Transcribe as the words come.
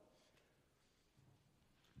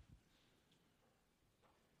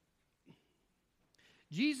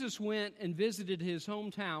Jesus went and visited his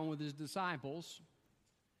hometown with his disciples,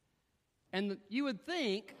 and you would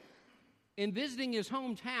think in visiting his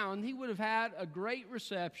hometown he would have had a great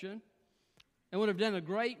reception and would have done a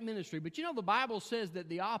great ministry. But you know, the Bible says that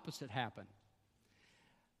the opposite happened.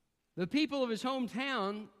 The people of his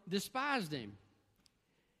hometown despised him.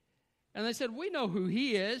 And they said, we know who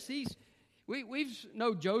he is. We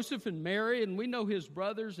know Joseph and Mary, and we know his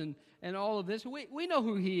brothers and all of this. We know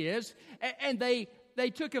who he is. And they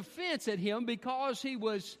took offense at him because he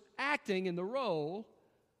was acting in the role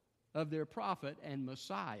of their prophet and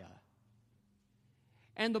Messiah.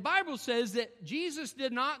 And the Bible says that Jesus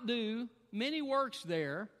did not do many works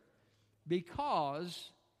there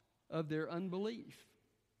because of their unbelief.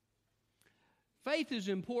 Faith is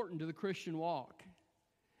important to the Christian walk.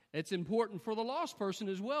 It's important for the lost person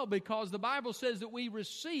as well, because the Bible says that we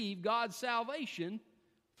receive God's salvation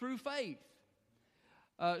through faith.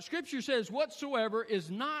 Scripture says, whatsoever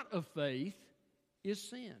is not of faith is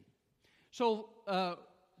sin. So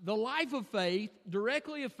the life of faith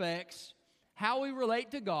directly affects how we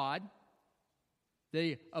relate to God,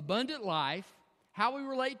 the abundant life, how we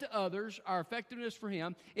relate to others, our effectiveness for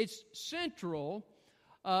Him. It's central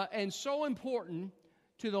and so important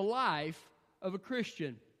to the life of a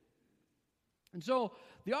Christian. And so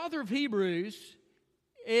the author of Hebrews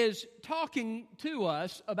is talking to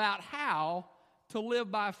us about how to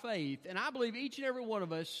live by faith. And I believe each and every one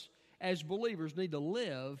of us as believers need to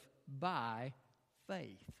live by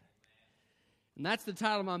faith. And that's the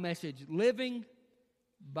title of my message, Living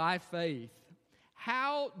by Faith.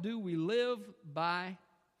 How do we live by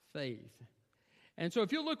faith? And so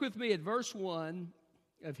if you'll look with me at verse 1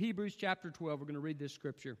 of Hebrews chapter 12, we're going to read this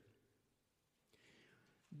scripture.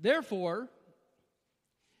 Therefore,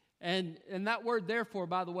 and that word therefore,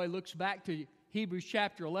 by the way, looks back to Hebrews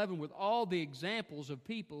chapter 11 with all the examples of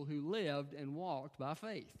people who lived and walked by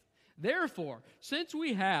faith. Therefore, since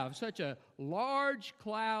we have such a large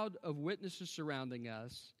cloud of witnesses surrounding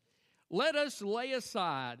us, let us lay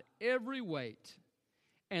aside every weight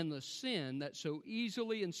and the sin that so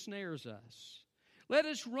easily ensnares us. Let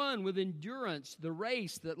us run with endurance the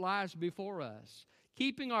race that lies before us,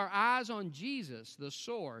 keeping our eyes on Jesus, the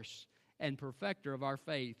source and perfecter of our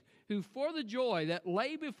faith, who for the joy that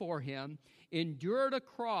lay before him endured a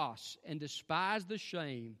cross and despised the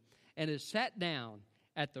shame, and is sat down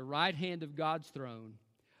at the right hand of God's throne.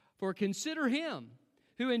 For consider him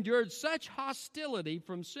who endured such hostility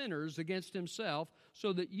from sinners against himself,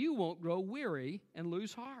 so that you won't grow weary and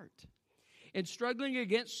lose heart. In struggling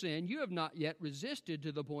against sin, you have not yet resisted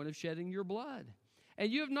to the point of shedding your blood.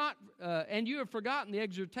 And you have forgotten the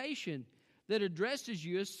exhortation that addresses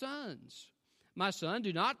you as sons. My son,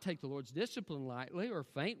 do not take the Lord's discipline lightly or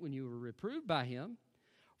faint when you are reproved by him.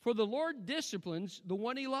 For the Lord disciplines the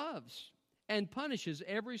one he loves and punishes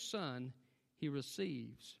every son he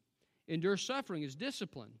receives. Endure suffering as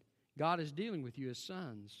discipline. God is dealing with you as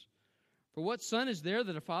sons. For what son is there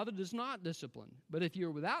that a father does not discipline? But if you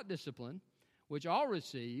are without discipline, which all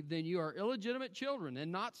receive, then you are illegitimate children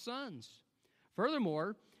and not sons.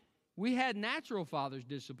 Furthermore, we had natural fathers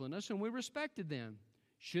discipline us, and we respected them.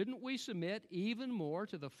 Shouldn't we submit even more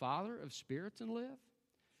to the Father of spirits and live?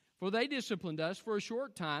 For they disciplined us for a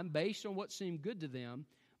short time based on what seemed good to them,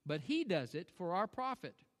 but he does it for our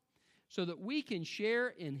profit, so that we can share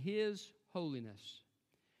in his holiness.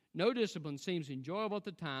 No discipline seems enjoyable at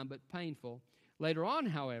the time, but painful. Later on,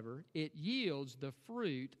 however, it yields the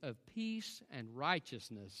fruit of peace and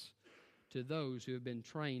righteousness to those who have been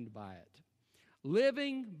trained by it.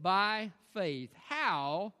 Living by faith.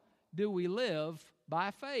 How do we live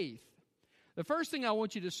by faith? The first thing I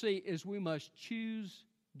want you to see is we must choose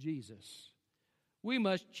Jesus. We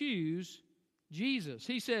must choose Jesus.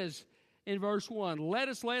 He says in verse 1, let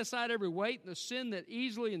us lay aside every weight and the sin that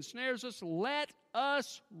easily ensnares us. Let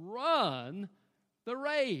us run the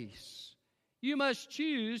race. You must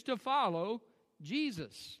choose to follow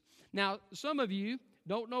Jesus. Now, some of you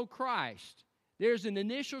don't know Christ. There's an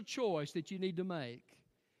initial choice that you need to make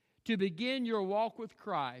to begin your walk with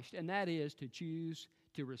Christ, and that is to choose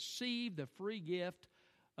to receive the free gift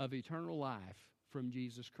of eternal life from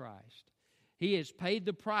Jesus Christ. He has paid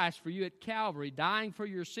the price for you at Calvary, dying for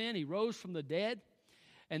your sin. He rose from the dead.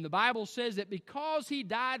 And the Bible says that because he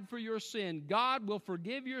died for your sin, God will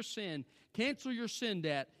forgive your sin, cancel your sin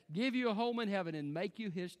debt, give you a home in heaven, and make you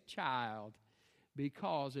his child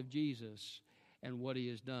because of Jesus and what he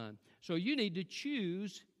has done. So you need to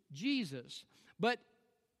choose Jesus. But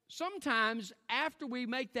sometimes after we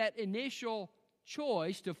make that initial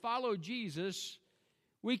choice to follow Jesus,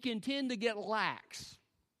 we can tend to get lax.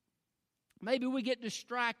 Maybe we get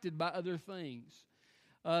distracted by other things.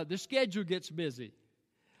 The schedule gets busy.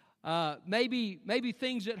 Maybe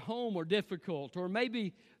things at home are difficult, or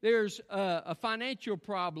maybe there's a financial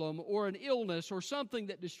problem or an illness or something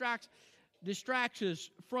that distracts us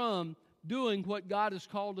from doing what God has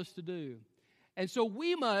called us to do. And so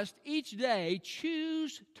we must each day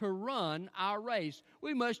choose to run our race.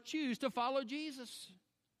 We must choose to follow Jesus.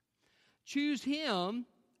 Choose Him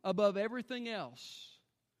above everything else.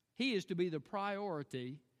 He is to be the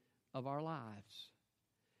priority of our lives.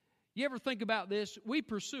 You ever think about this? We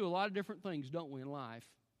pursue a lot of different things, don't we, in life?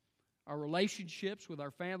 Our relationships with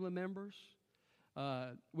our family members.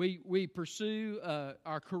 We pursue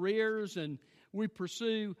our careers, and we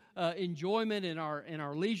pursue enjoyment in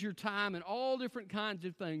our leisure time and all different kinds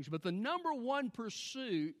of things. But the number one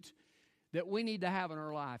pursuit that we need to have in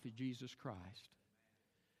our life is Jesus Christ.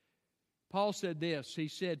 Paul said this. He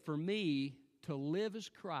said, "For me to live is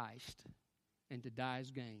Christ, and to die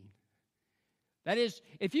is gain." That is,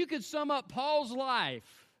 if you could sum up Paul's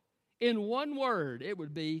life in one word, it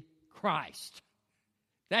would be Christ.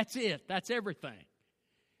 That's it. That's everything.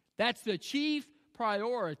 That's the chief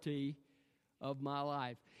priority of my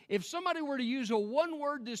life. If somebody were to use a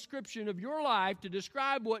one-word description of your life to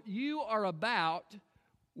describe what you are about,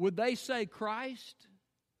 would they say Christ?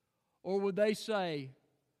 Or would they say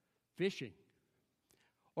fishing?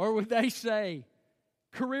 Or would they say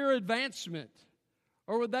career advancement?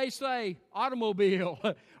 Or would they say automobile?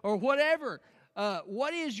 Or whatever.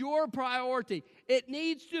 What is your priority? It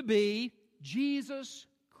needs to be Jesus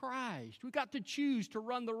Christ. We've got to choose to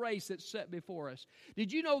run the race that's set before us.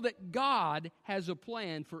 Did you know that God has a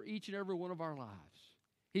plan for each and every one of our lives?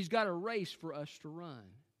 He's got a race for us to run.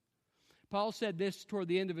 Paul said this toward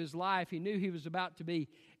the end of his life. He knew he was about to be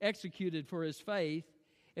executed for his faith.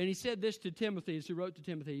 And he said this to Timothy as he wrote to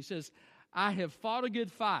Timothy. He says, "I have fought a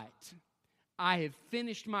good fight. I have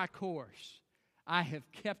finished my course. I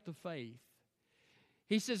have kept the faith."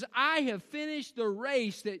 He says, "I have finished the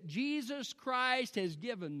race that Jesus Christ has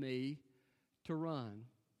given me to run."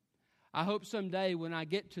 I hope someday when I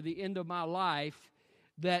get to the end of my life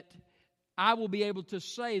that I will be able to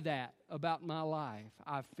say that about my life.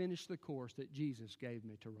 I've finished the course that Jesus gave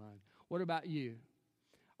me to run. What about you?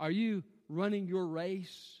 Are you running your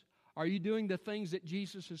race? Are you doing the things that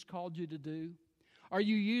Jesus has called you to do? Are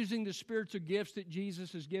you using the spiritual gifts that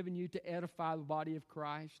Jesus has given you to edify the body of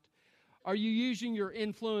Christ? Are you using your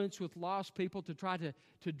influence with lost people to try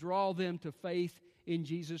to draw them to faith in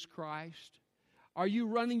Jesus Christ? Are you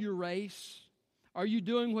running your race? Are you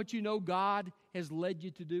doing what you know God has led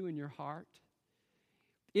you to do in your heart?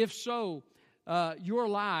 If so, your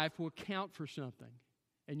life will count for something,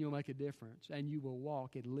 and you'll make a difference, and you will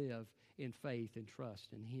walk and live in faith and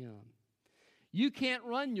trust in Him. You can't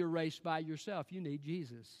run your race by yourself. You need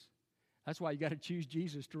Jesus. That's why you got to choose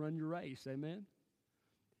Jesus to run your race. Amen?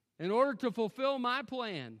 In order to fulfill my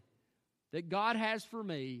plan that God has for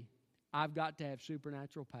me, I've got to have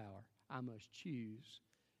supernatural power. I must choose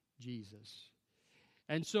Jesus.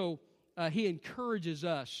 And so he encourages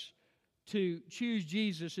us to choose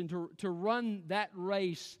Jesus and to run that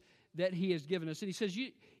race that He has given us. And he says,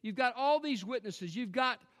 you've got all these witnesses. You've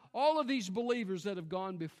got all of these believers that have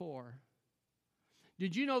gone before.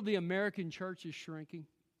 Did you know the American church is shrinking?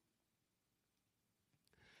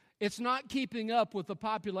 It's not keeping up with the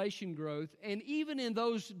population growth. And even in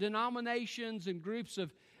those denominations and groups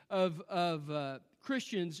of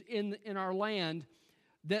Christians in our land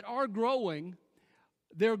that are growing,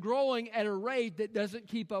 they're growing at a rate that doesn't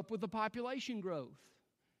keep up with the population growth.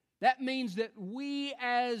 That means that we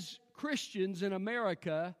as Christians in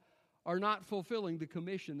America are not fulfilling the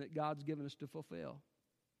commission that God's given us to fulfill.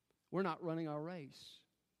 We're not running our race.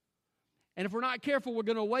 And if we're not careful, we're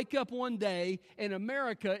going to wake up one day and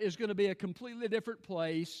America is going to be a completely different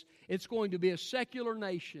place. It's going to be a secular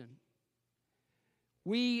nation.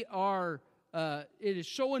 It is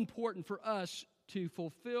so important for us to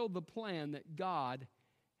fulfill the plan that God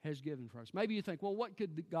has given for us. Maybe you think, well, what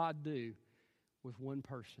could God do with one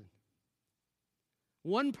person?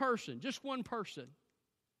 One person, just one person.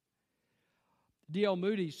 D.L.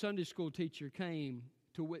 Moody's Sunday school teacher came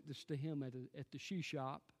to witness to him at the shoe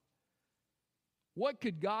shop. What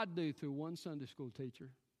could God do through one Sunday school teacher?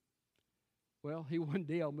 Well, he won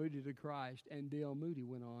D.L. Moody to Christ, and D.L. Moody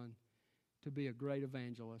went on to be a great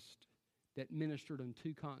evangelist that ministered on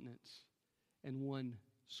 2 continents and won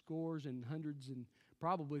scores and hundreds and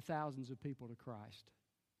probably thousands of people to Christ.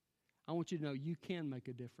 I want you to know you can make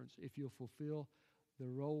a difference if you'll fulfill the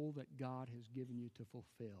role that God has given you to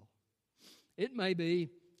fulfill. It may be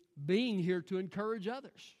being here to encourage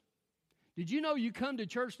others. Did you know you come to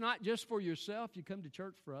church not just for yourself, you come to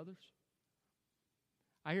church for others?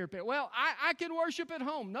 I hear people, well, I can worship at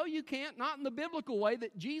home. No, you can't. Not in the biblical way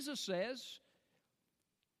that Jesus says.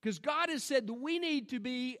 Because God has said that we need to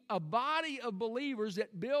be a body of believers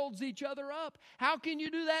that builds each other up. How can you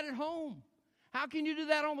do that at home? How can you do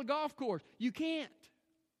that on the golf course? You can't.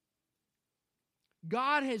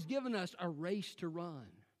 God has given us a race to run.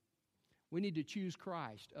 We need to choose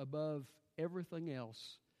Christ above everything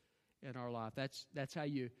else in our life. That's how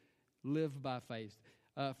you live by faith.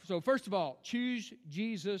 So first of all, choose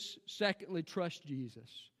Jesus. Secondly, trust Jesus.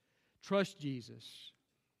 Trust Jesus.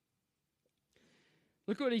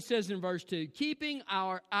 Look what he says in verse 2. Keeping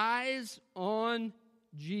our eyes on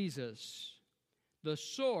Jesus, the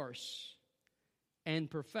source and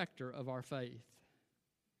perfecter of our faith.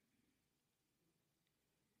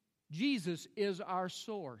 Jesus is our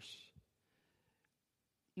source.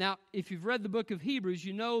 Now, if you've read the book of Hebrews,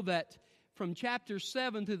 you know that from chapter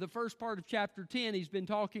 7 to the first part of chapter 10, he's been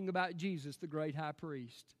talking about Jesus, the great high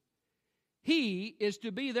priest. He is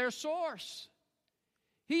to be their source.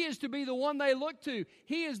 He is to be the one they look to.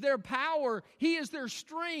 He is their power. He is their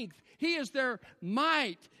strength. He is their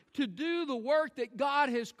might to do the work that God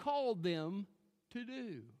has called them to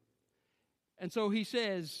do. And so he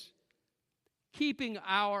says, keeping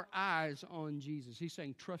our eyes on Jesus. He's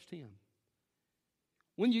saying, trust Him.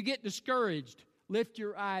 When you get discouraged, lift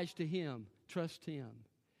your eyes to Him. Trust Him.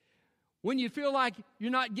 When you feel like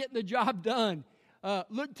you're not getting the job done,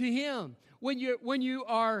 look to Him. When you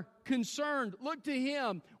are concerned, look to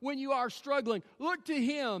Him. When you are struggling, look to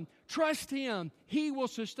Him. Trust Him. He will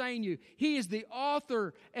sustain you. He is the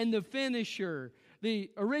author and the finisher,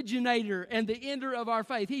 the originator and the ender of our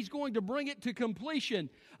faith. He's going to bring it to completion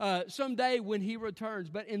someday when He returns.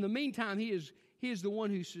 But in the meantime, He is the one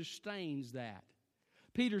who sustains that.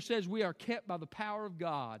 Peter says we are kept by the power of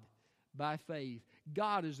God by faith.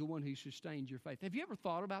 God is the one who sustains your faith. Have you ever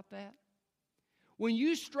thought about that? When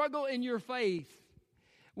you struggle in your faith,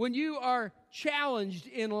 when you are challenged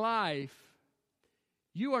in life,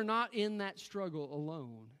 you are not in that struggle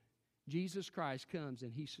alone. Jesus Christ comes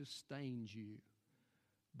and He sustains you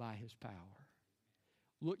by His power.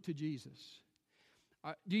 Look to Jesus.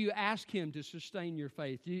 Do you ask Him to sustain your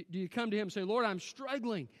faith? Do you come to Him and say, Lord, I'm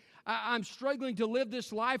struggling. I'm struggling to live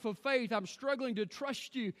this life of faith. I'm struggling to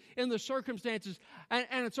trust You in the circumstances.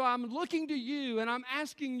 And so I'm looking to You and I'm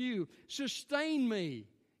asking You, sustain me.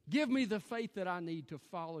 Give me the faith that I need to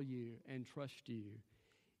follow You and trust You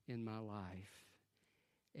in my life.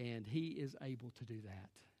 And He is able to do that.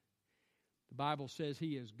 The Bible says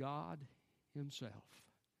He is God Himself.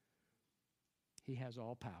 He has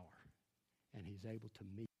all power. And He's able to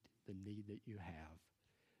meet the need that you have.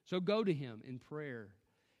 So go to Him in prayer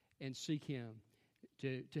and seek Him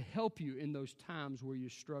to help you in those times where you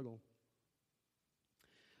struggle.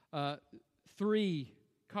 3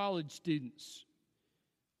 college students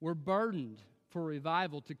were burdened for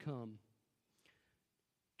revival to come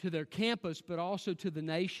to their campus, but also to the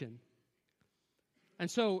nation.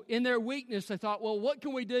 And so in their weakness, they thought, well, what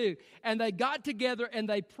can we do? And they got together and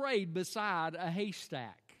they prayed beside a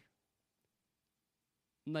haystack.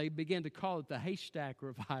 And they began to call it the Haystack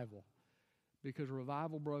Revival, because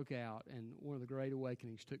revival broke out and one of the great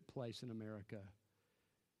awakenings took place in America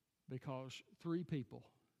because 3 people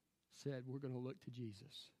said, we're going to look to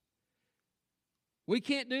Jesus. We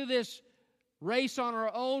can't do this race on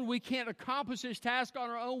our own. We can't accomplish this task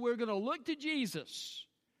on our own. We're going to look to Jesus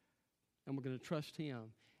and we're going to trust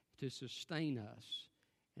Him to sustain us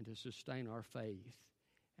and to sustain our faith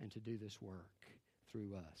and to do this work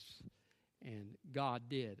through us. And God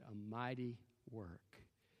did a mighty work.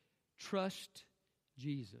 Trust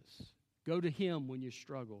Jesus. Go to Him when you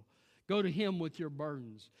struggle. Go to Him with your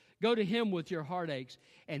burdens. Go to Him with your heartaches,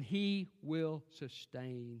 and He will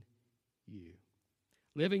sustain you.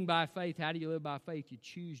 Living by faith, how do you live by faith? You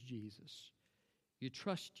choose Jesus. You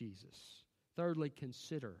trust Jesus. Thirdly,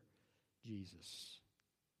 consider Jesus.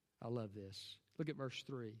 I love this. Look at verse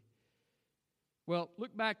 3. Well,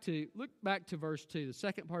 look back to verse 2, the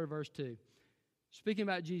second part of verse 2. Speaking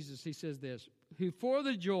about Jesus, he says this, who for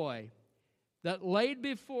the joy that laid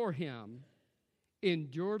before Him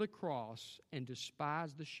endured a cross and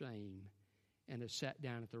despised the shame and has sat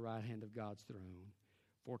down at the right hand of God's throne.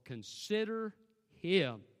 For consider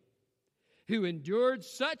Him who endured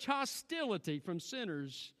such hostility from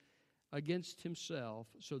sinners against Himself,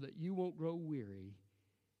 so that you won't grow weary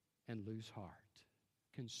and lose heart.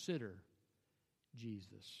 Consider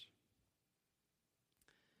Jesus.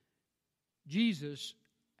 Jesus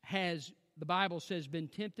has, the Bible says, been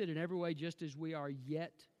tempted in every way just as we are,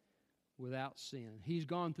 yet without sin. He's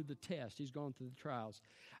gone through the test. He's gone through the trials.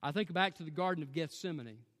 I think back to the Garden of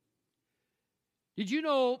Gethsemane. Did you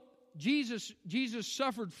know Jesus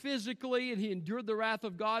suffered physically and he endured the wrath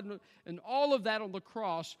of God and all of that on the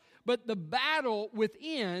cross, but the battle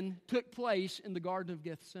within took place in the Garden of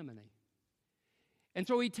Gethsemane. And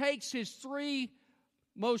so he takes his three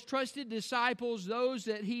most trusted disciples, those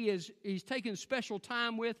that he's taken special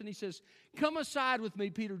time with, and he says, "Come aside with me,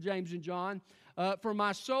 Peter, James, and John, for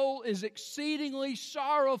my soul is exceedingly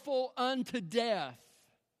sorrowful unto death."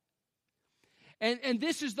 And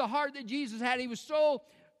this is the heart that Jesus had. He was so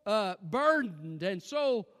burdened and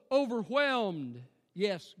so overwhelmed.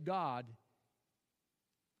 Yes, God,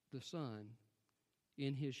 the Son,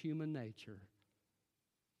 in His human nature,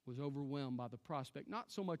 was overwhelmed by the prospect,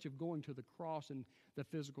 not so much of going to the cross and the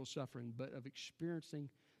physical suffering, but of experiencing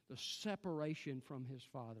the separation from His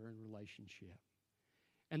Father in relationship.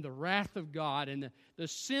 And the wrath of God and the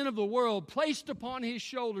sin of the world placed upon His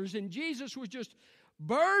shoulders. And Jesus was just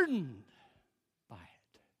burdened by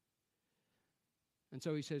it. And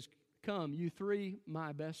so He says, "Come, you three,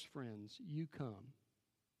 my best friends, you come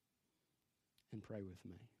and pray with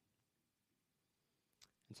me."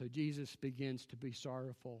 And so Jesus begins to be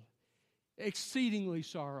sorrowful, exceedingly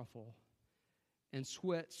sorrowful, and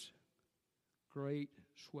sweats great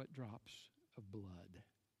sweat drops of blood.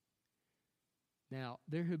 Now,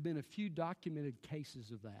 there have been a few documented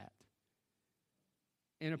cases of that.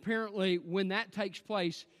 And apparently, when that takes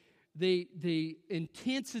place, the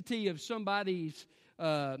intensity of somebody's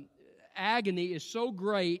agony is so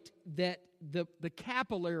great that the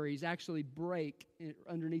capillaries actually break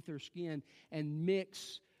underneath their skin and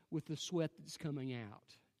mix with the sweat that's coming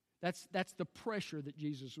out. That's the pressure that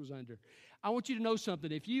Jesus was under. I want you to know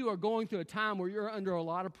something. If you are going through a time where you're under a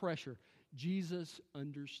lot of pressure, Jesus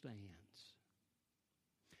understands.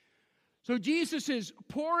 So Jesus is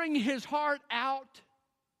pouring His heart out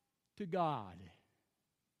to God.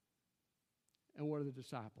 And what are the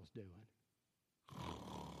disciples doing?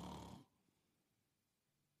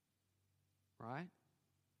 Right?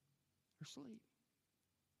 They're asleep.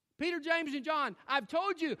 Peter, James, and John, I've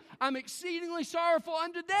told you, I'm exceedingly sorrowful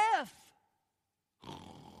unto death.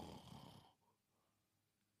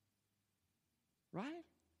 Right?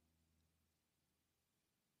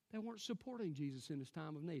 They weren't supporting Jesus in His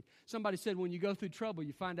time of need. Somebody said when you go through trouble,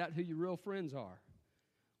 you find out who your real friends are.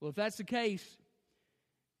 Well, if that's the case,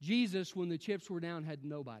 Jesus, when the chips were down, had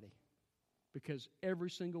nobody. Because every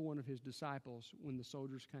single one of His disciples, when the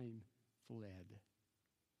soldiers came, fled.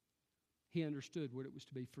 He understood what it was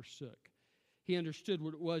to be forsook. He understood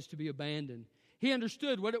what it was to be abandoned. He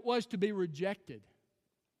understood what it was to be rejected.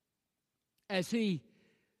 As He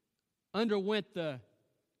underwent the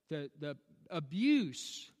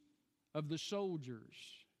abuse of the soldiers,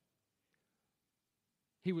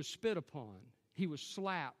 He was spit upon. He was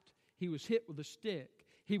slapped. He was hit with a stick.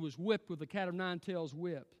 He was whipped with a cat of nine tails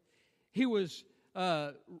whip. He was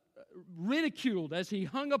ridiculed as He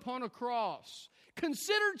hung upon a cross.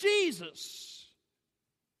 Consider Jesus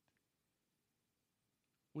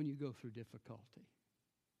when you go through difficulty.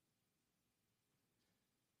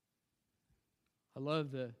 I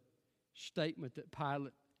love the statement that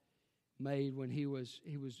Pilate made when he was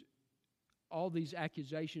all these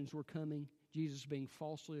accusations were coming, Jesus being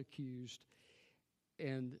falsely accused,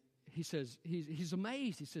 and he says, he's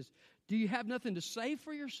amazed. He says, "Do you have nothing to say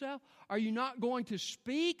for yourself? Are you not going to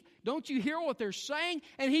speak? Don't you hear what they're saying?"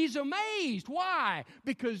 And he's amazed. Why?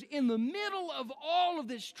 Because in the middle of all of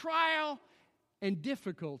this trial and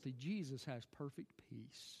difficulty, Jesus has perfect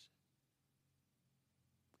peace.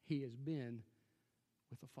 He has been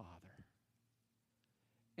with the Father.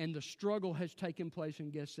 And the struggle has taken place in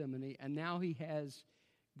Gethsemane, and now he has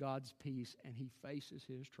God's peace, and he faces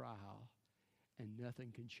his trial, and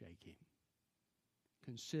nothing can shake him.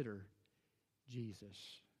 Consider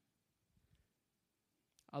Jesus.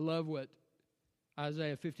 I love what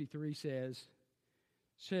Isaiah 53 says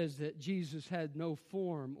that Jesus had no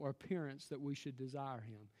form or appearance that we should desire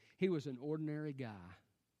him. He was an ordinary guy.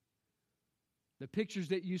 The pictures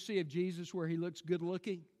that you see of Jesus where he looks good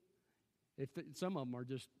looking, some of them are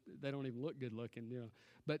just, they don't even look good looking,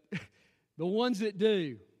 But the ones that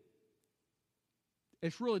do,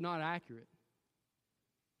 it's really not accurate.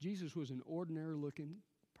 Jesus was an ordinary looking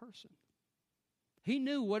person. He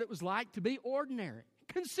knew what it was like to be ordinary.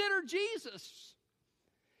 Consider Jesus,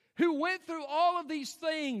 who went through all of these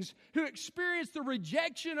things, who experienced the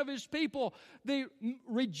rejection of his people, the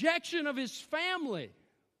rejection of his family.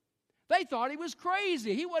 They thought he was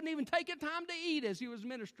crazy. He wasn't even taking time to eat as he was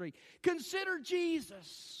ministering. Consider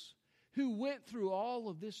Jesus, who went through all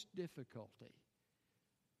of this difficulty,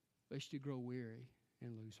 lest you grow weary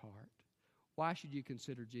and lose heart. Why should you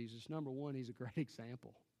consider Jesus? Number one, he's a great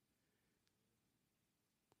example.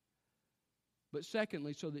 But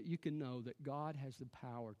secondly, so that you can know that God has the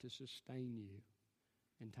power to sustain you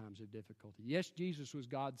in times of difficulty. Yes, Jesus was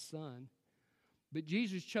God's Son, but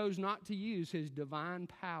Jesus chose not to use His divine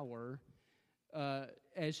power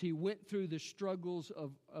as He went through the struggles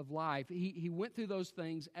of life. He went through those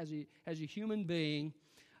things as a human being.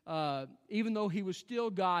 Even though He was still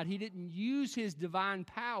God, He didn't use His divine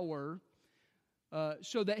power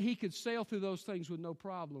so that He could sail through those things with no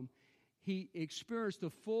problem. He experienced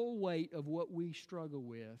the full weight of what we struggle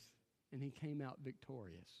with, and He came out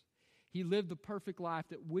victorious. He lived the perfect life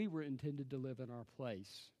that we were intended to live in our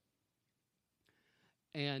place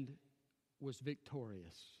and was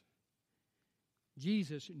victorious.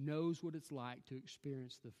 Jesus knows what it's like to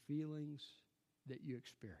experience the feelings that you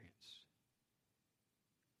experience.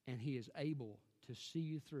 And He is able to see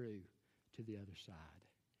you through to the other side.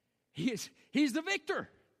 He's the victor.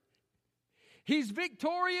 He's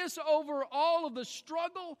victorious over all of the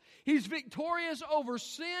struggle. He's victorious over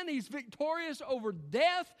sin. He's victorious over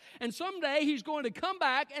death. And someday He's going to come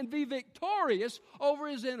back and be victorious over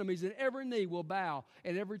His enemies. And every knee will bow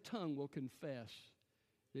and every tongue will confess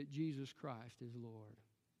that Jesus Christ is Lord.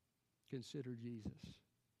 Consider Jesus.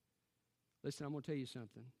 Listen, I'm going to tell you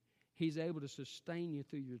something. He's able to sustain you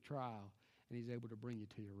through your trial, and He's able to bring you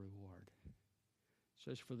to your reward. It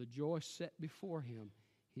says, for the joy set before Him,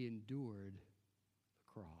 He endured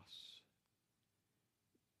the cross.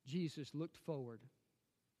 Jesus looked forward.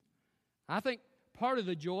 I think part of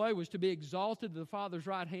the joy was to be exalted to the Father's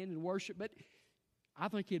right hand in worship, but I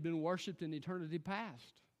think He had been worshiped in eternity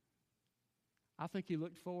past. I think He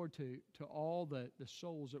looked forward to all the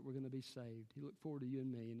souls that were going to be saved. He looked forward to you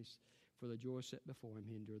and me, and for the joy set before Him,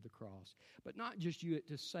 He endured the cross. But not just you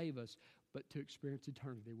to save us, but to experience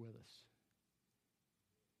eternity with us.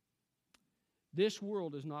 This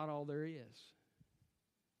world is not all there is.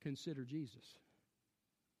 Consider Jesus.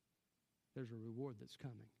 There's a reward that's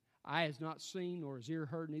coming. Eye has not seen, nor has ear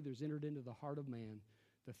heard, neither has entered into the heart of man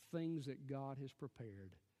the things that God has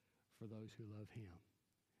prepared for those who love Him.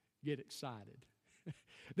 Get excited.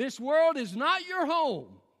 This world is not your home.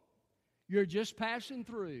 You're just passing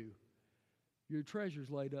through. Your treasure's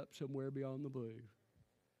laid up somewhere beyond the blue.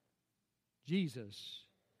 Jesus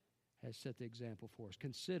has set the example for us.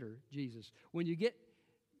 Consider Jesus. When you get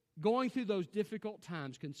going through those difficult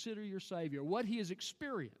times, consider your Savior, what He has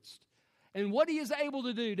experienced, and what He is able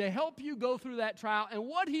to do to help you go through that trial, and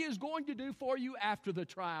what He is going to do for you after the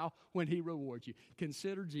trial when He rewards you.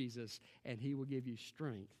 Consider Jesus, and He will give you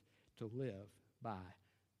strength to live by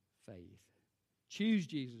faith. Choose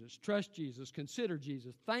Jesus. Trust Jesus. Consider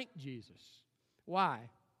Jesus. Thank Jesus. Why?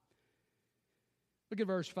 Look at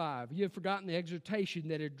verse 5. You have forgotten the exhortation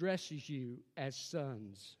that addresses you as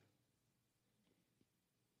sons.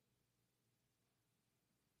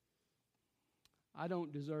 I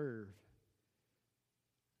don't deserve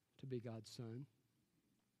to be God's son.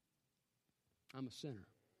 I'm a sinner.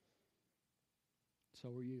 So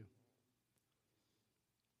are you.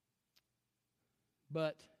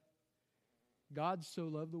 But God so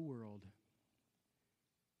loved the world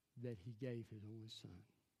that He gave His only Son,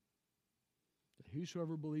 that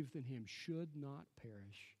whosoever believeth in Him should not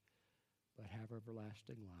perish, but have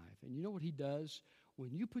everlasting life. And you know what He does?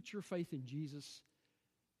 When you put your faith in Jesus,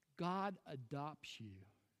 God adopts you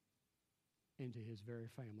into His very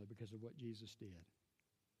family because of what Jesus did.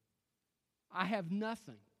 I have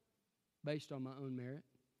nothing based on my own merit.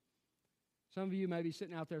 Some of you may be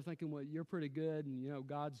sitting out there thinking, well, you're pretty good, and,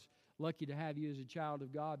 God's lucky to have you as a child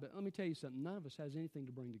of God. But let me tell you something. None of us has anything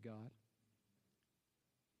to bring to God.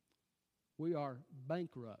 We are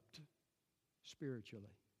bankrupt spiritually.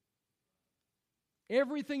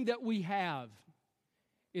 Everything that we have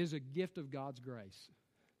is a gift of God's grace.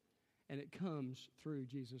 And it comes through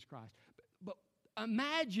Jesus Christ. But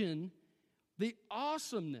imagine the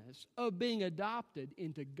awesomeness of being adopted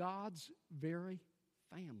into God's very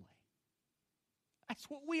family. That's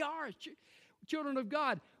what we are as children of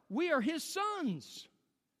God. We are His sons.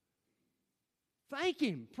 Thank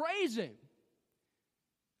Him. Praise Him.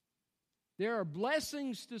 There are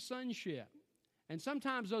blessings to sonship. And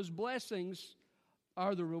sometimes those blessings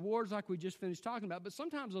are the rewards like we just finished talking about, but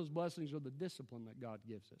sometimes those blessings are the discipline that God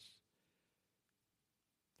gives us.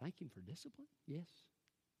 Thank Him for discipline? Yes.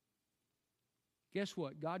 Guess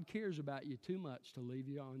what? God cares about you too much to leave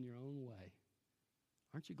you on your own way.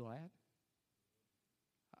 Aren't you glad?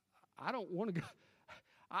 I don't want to go.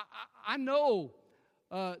 I know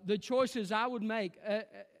the choices I would make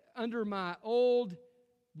under my old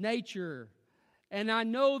nature, and I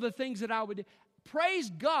know the things that I would do. Praise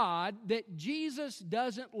God that Jesus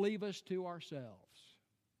doesn't leave us to ourselves.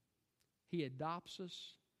 He adopts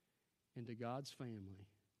us into God's family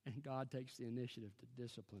And God takes the initiative to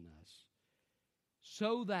discipline us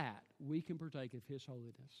so that we can partake of His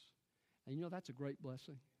holiness. And you know, that's a great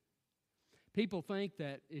blessing. People think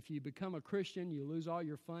that if you become a Christian, you lose all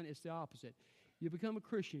your fun. It's the opposite. You become a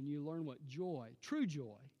Christian, you learn what joy, true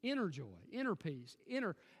joy, inner peace,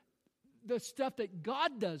 the stuff that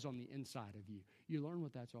God does on the inside of you. You learn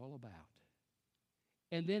what that's all about.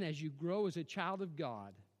 And then as you grow as a child of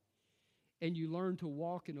God and you learn to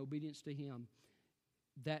walk in obedience to Him,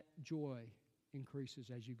 that joy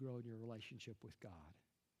increases as you grow in your relationship with God.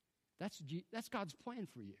 That's God's plan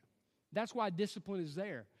for you. That's why discipline is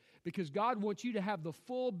there. Because God wants you to have the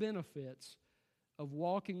full benefits of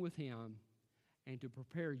walking with Him and to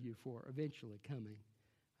prepare you for eventually coming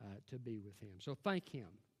to be with Him. So thank Him.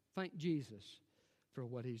 Thank Jesus for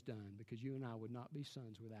what He's done, because you and I would not be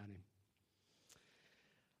sons without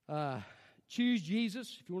Him. Choose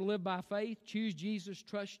Jesus. If you want to live by faith, choose Jesus,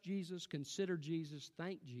 trust Jesus, consider Jesus,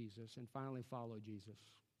 thank Jesus, and finally follow Jesus.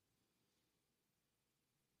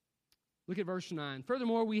 Look at verse 9.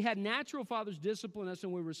 Furthermore, we had natural fathers discipline us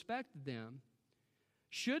and we respected them.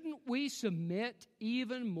 Shouldn't we submit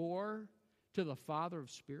even more to the Father of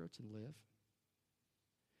spirits and live?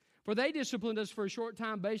 For they disciplined us for a short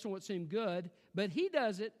time based on what seemed good, but He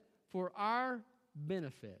does it for our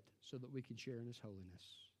benefit so that we can share in His holiness.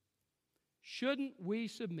 Shouldn't we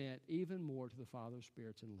submit even more to the Father of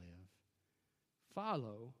spirits and live?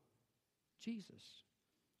 Follow Jesus.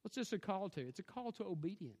 What's this a call to? It's a call to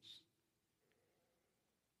obedience.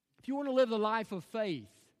 If you want to live the life of faith,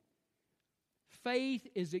 faith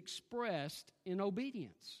is expressed in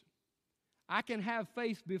obedience. I can have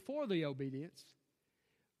faith before the obedience,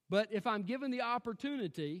 but if I'm given the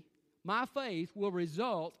opportunity, my faith will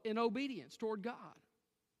result in obedience toward God.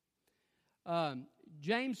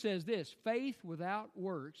 James says this, faith without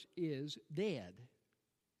works is dead.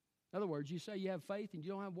 In other words, you say you have faith and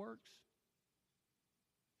you don't have works?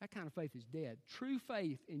 That kind of faith is dead. True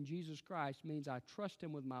faith in Jesus Christ means I trust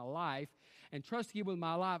Him with my life, and trusting Him with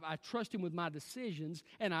my life, I trust Him with my decisions,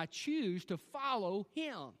 and I choose to follow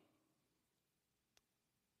Him.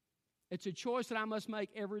 It's a choice that I must make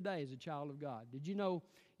every day as a child of God. Did you know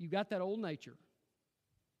you got that old nature?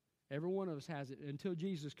 Every one of us has it until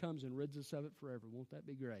Jesus comes and rids us of it forever. Won't that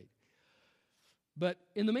be great? But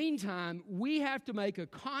in the meantime, we have to make a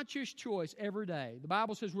conscious choice every day. The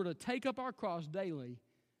Bible says we're to take up our cross daily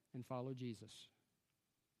and follow Jesus.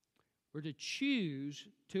 We're to choose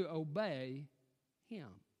to obey Him.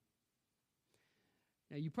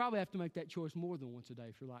 Now, you probably have to make that choice more than once a day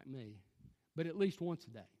if you're like me, but at least once a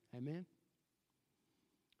day. Amen?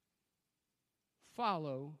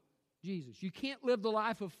 Follow Jesus. You can't live the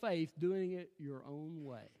life of faith doing it your own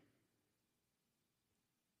way.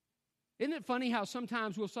 Isn't it funny how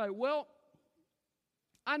sometimes we'll say, well,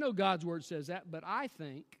 I know God's Word says that, but I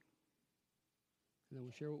think, and then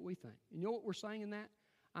we'll share what we think. You know what we're saying in that?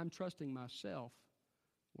 I'm trusting myself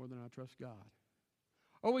more than I trust God.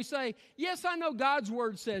 Or we say, yes, I know God's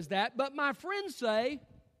Word says that, but my friends say,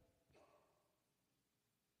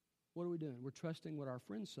 what are we doing? We're trusting what our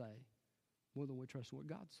friends say more than we're trusting what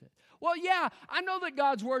God said. Well, yeah, I know that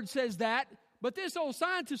God's Word says that, but this old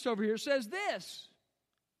scientist over here says this.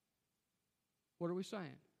 What are we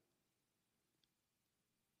saying?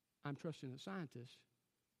 I'm trusting the scientist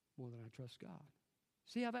more than I trust God.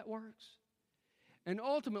 See how that works? And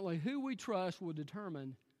ultimately, who we trust will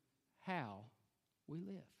determine how we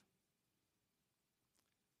live.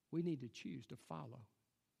 We need to choose to follow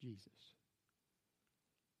Jesus.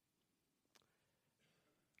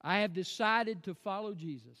 I have decided to follow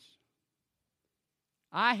Jesus.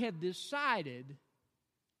 I have decided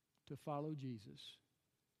to follow Jesus.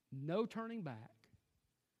 No turning back.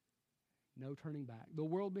 No turning back. The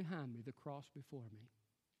world behind me, the cross before me.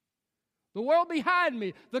 The world behind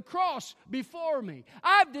me, the cross before me.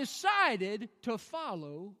 I've decided to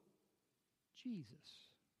follow Jesus.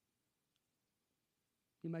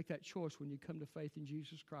 You make that choice when you come to faith in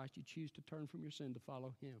Jesus Christ. You choose to turn from your sin to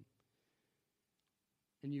follow Him.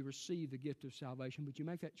 And you receive the gift of salvation. But you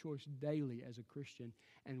make that choice daily as a Christian.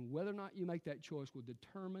 And whether or not you make that choice will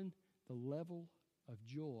determine the level of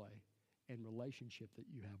joy and relationship that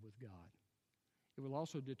you have with God. It will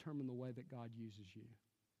also determine the way that God uses you.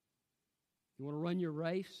 You want to run your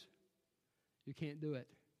race? You can't do it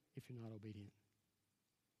if you're not obedient.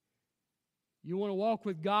 You want to walk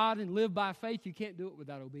with God and live by faith? You can't do it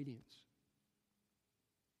without obedience.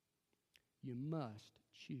 You must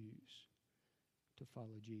choose to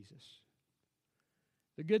follow Jesus.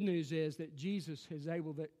 The good news is that Jesus is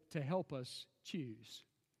able to help us choose.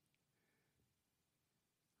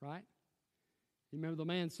 Right? You remember the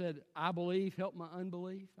man said, I believe, help my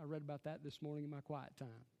unbelief? I read about that this morning in my quiet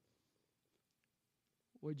time.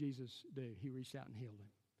 What did Jesus do? He reached out and healed him.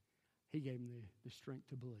 He gave him the strength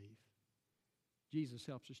to believe. Jesus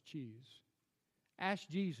helps us choose. Ask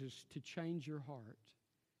Jesus to change your heart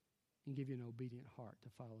and give you an obedient heart to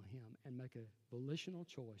follow Him, and make a volitional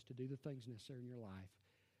choice to do the things necessary in your life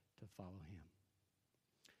to follow Him.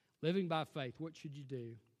 Living by faith, what should you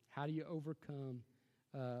do? How do you overcome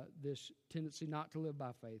this tendency not to live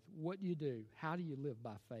by faith? What do you do? How do you live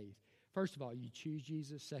by faith? First of all, you choose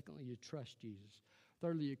Jesus. Secondly, you trust Jesus.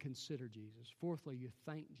 Thirdly, you consider Jesus. Fourthly, you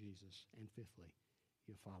thank Jesus. And fifthly,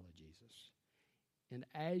 you follow Jesus. And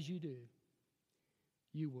as you do,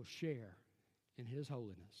 you will share in His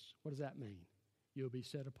holiness. What does that mean? You'll be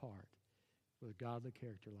set apart with a godly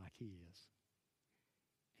character like He is.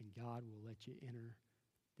 And God will let you enter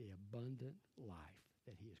the abundant life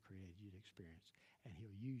that He has created you to experience. And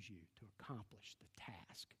He'll use you to accomplish the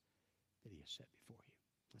task that He has set before you.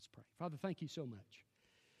 Let's pray. Father, thank you so much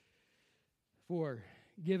for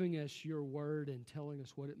giving us your word and telling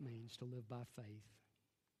us what it means to live by faith.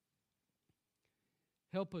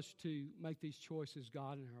 Help us to make these choices,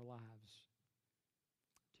 God, in our lives,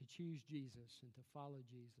 to choose Jesus and to follow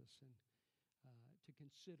Jesus and to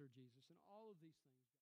consider Jesus and all of these things.